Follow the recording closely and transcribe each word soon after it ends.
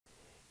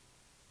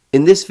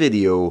In this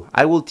video,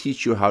 I will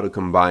teach you how to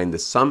combine the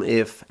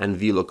SUMIF and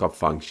VLOOKUP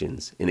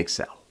functions in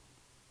Excel.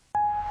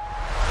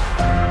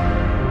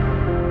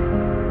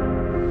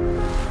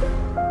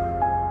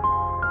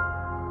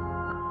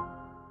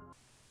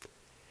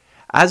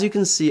 As you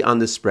can see on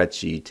this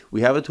spreadsheet, we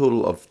have a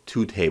total of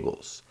two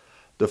tables.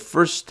 The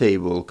first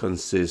table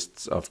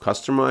consists of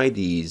customer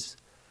IDs,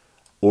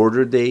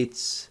 order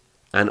dates,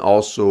 and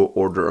also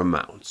order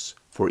amounts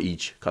for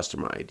each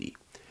customer ID.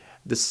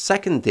 The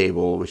second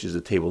table, which is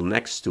the table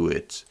next to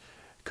it,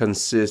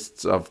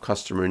 consists of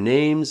customer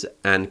names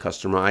and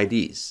customer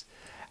IDs.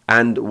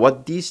 And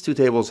what these two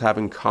tables have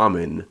in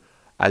common,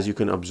 as you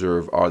can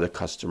observe, are the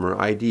customer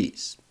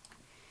IDs.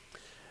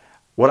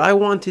 What I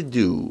want to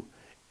do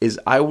is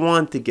I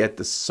want to get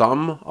the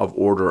sum of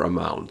order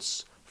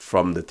amounts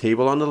from the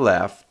table on the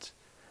left,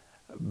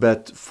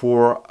 but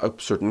for a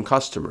certain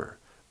customer,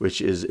 which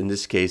is in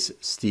this case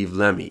Steve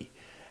Lemmy.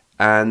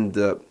 And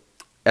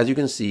as you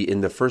can see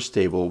in the first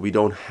table, we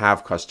don't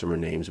have customer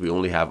names, we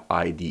only have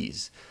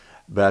IDs.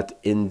 But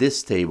in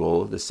this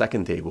table, the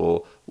second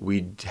table,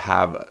 we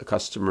have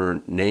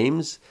customer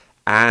names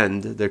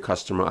and their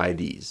customer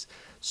IDs.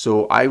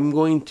 So I'm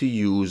going to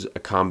use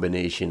a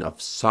combination of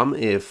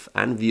SUMIF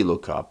and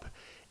VLOOKUP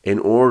in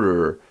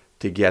order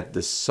to get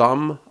the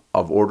sum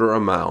of order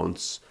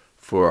amounts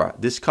for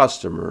this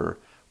customer,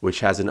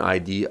 which has an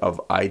ID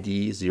of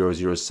ID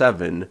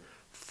 007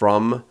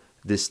 from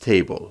this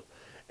table.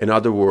 In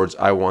other words,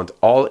 I want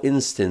all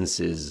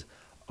instances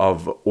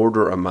of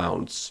order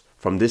amounts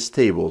from this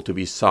table to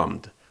be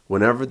summed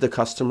whenever the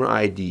customer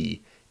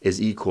ID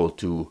is equal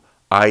to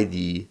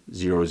ID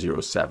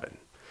 007.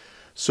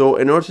 So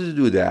in order to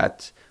do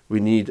that, we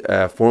need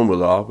a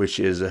formula which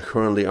is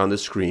currently on the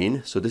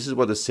screen. So this is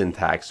what the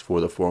syntax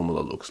for the formula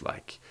looks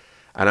like.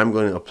 And I'm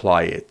going to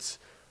apply it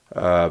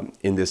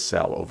in this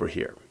cell over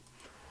here.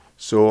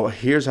 So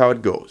here's how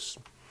it goes.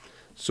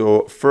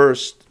 So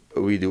first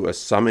we do a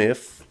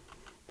SUMIF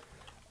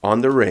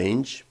on the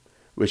range,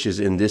 which is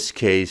in this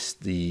case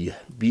the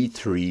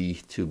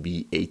B3 to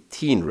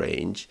B18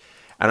 range,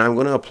 and I'm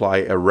going to apply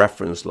a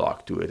reference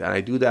lock to it, and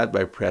I do that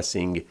by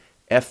pressing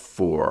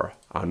F4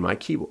 on my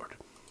keyboard.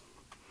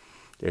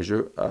 There's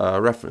your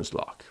reference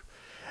lock.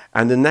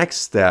 And the next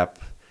step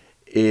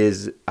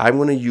is I'm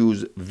going to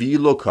use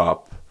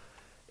VLOOKUP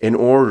in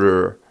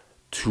order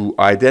to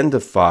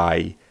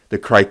identify the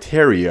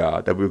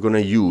criteria that we're going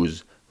to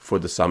use for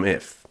the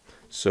SUMIF.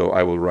 So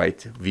I will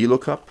write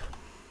VLOOKUP.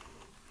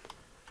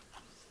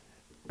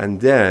 And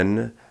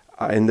then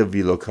in the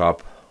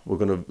VLOOKUP, we're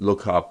going to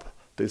look up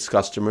this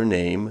customer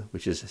name,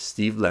 which is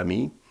Steve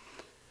Lemmy.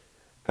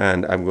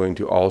 And I'm going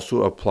to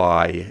also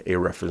apply a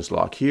reference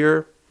lock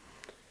here,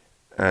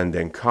 and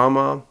then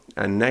comma.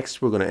 And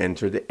next, we're going to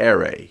enter the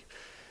array.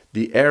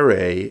 The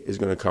array is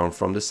going to come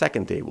from the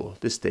second table,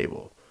 this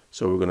table.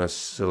 So we're going to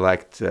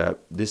select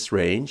this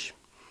range,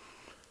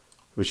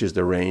 which is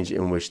the range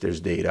in which there's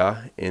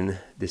data in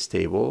this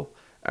table.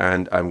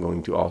 And I'm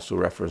going to also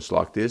reference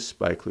lock this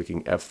by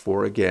clicking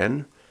F4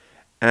 again,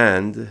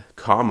 and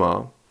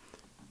comma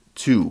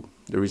 2.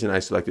 The reason I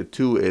selected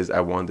 2 is I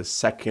want the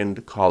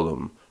second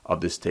column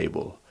of this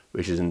table,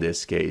 which is in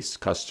this case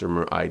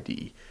customer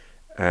ID,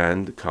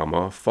 and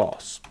comma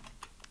false.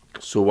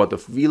 So what the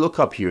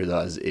VLOOKUP here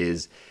does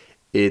is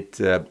it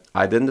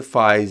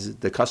identifies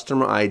the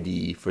customer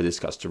ID for this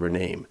customer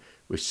name,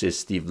 which is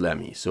Steve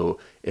Lemmy. So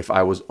if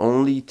I was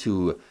only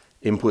to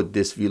input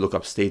this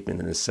VLOOKUP statement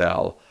in a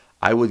cell,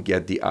 I would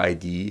get the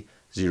ID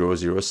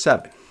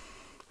 007.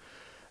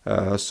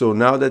 So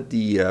now that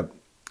the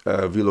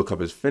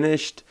VLOOKUP is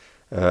finished,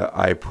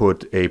 I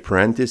put a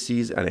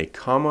parentheses and a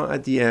comma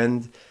at the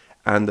end,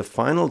 and the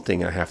final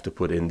thing I have to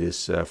put in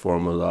this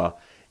formula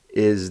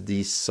is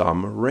the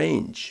sum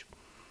range,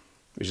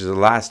 which is the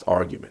last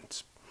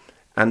argument.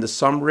 And the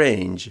sum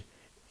range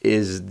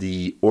is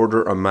the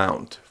order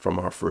amount from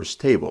our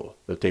first table,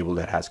 the table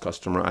that has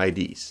customer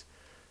IDs.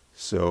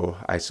 So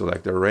I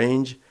select the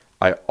range.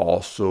 I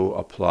also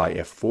apply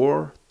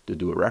F4 to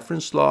do a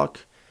reference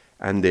lock,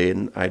 and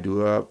then I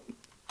do a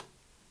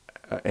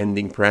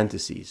ending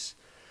parentheses.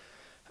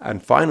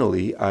 And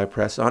finally, I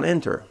press on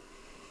enter.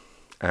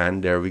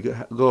 And there we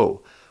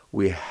go.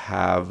 We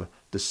have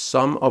the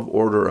sum of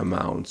order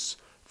amounts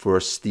for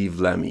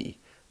Steve Lemmy,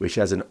 which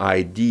has an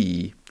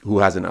ID, who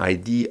has an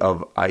ID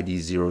of ID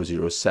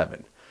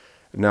 007.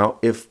 Now,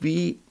 if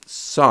we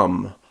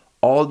sum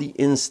all the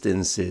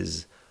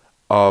instances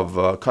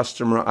of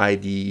customer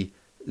ID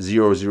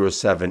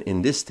 007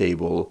 in this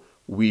table,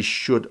 we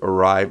should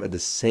arrive at the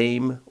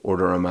same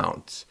order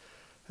amount.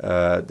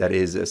 That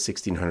is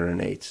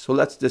 1608. So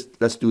let's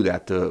do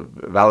that to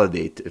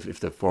validate if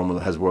the formula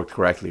has worked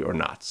correctly or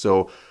not.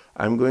 So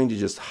I'm going to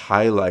just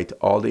highlight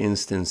all the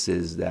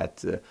instances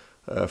that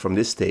from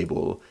this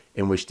table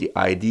in which the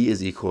ID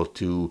is equal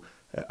to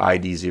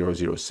ID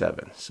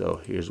 007.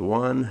 So here's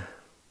one,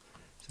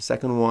 the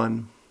second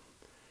one,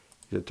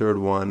 the third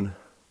one.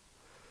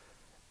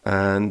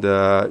 And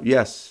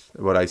yes,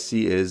 what I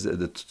see is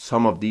the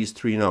sum of these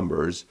three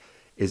numbers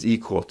is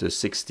equal to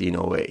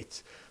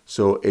 1608.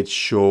 So it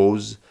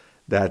shows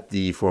that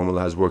the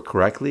formula has worked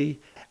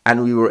correctly,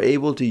 and we were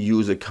able to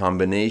use a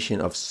combination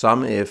of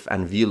SUMIF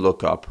and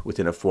VLOOKUP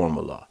within a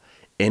formula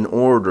in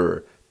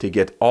order to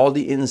get all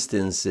the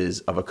instances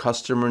of a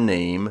customer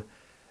name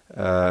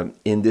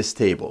in this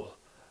table.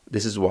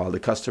 This is while the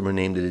customer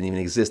name didn't even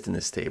exist in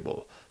this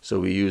table.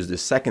 So we use the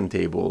second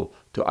table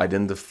to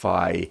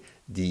identify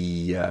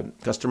the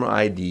customer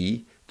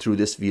ID through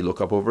this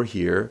VLOOKUP over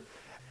here.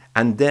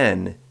 And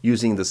then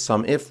using the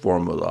SUMIF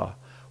formula,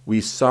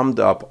 we summed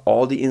up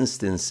all the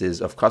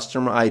instances of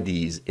customer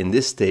IDs in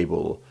this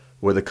table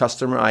where the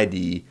customer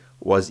ID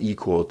was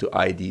equal to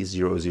ID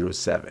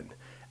 007.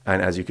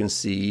 And as you can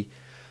see,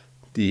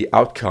 the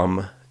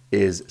outcome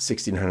is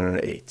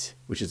 1608,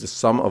 which is the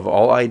sum of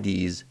all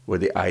IDs where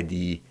the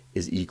ID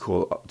is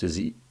equal to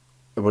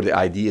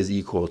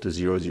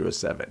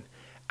 007.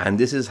 And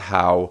this is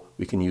how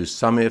we can use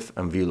SUMIF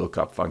and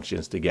VLOOKUP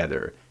functions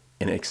together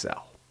in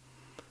Excel.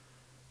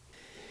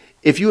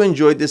 If you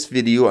enjoyed this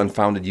video and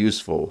found it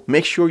useful,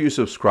 make sure you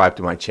subscribe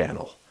to my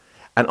channel.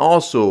 And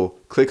also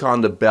click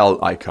on the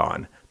bell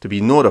icon to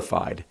be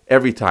notified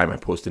every time I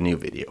post a new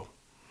video.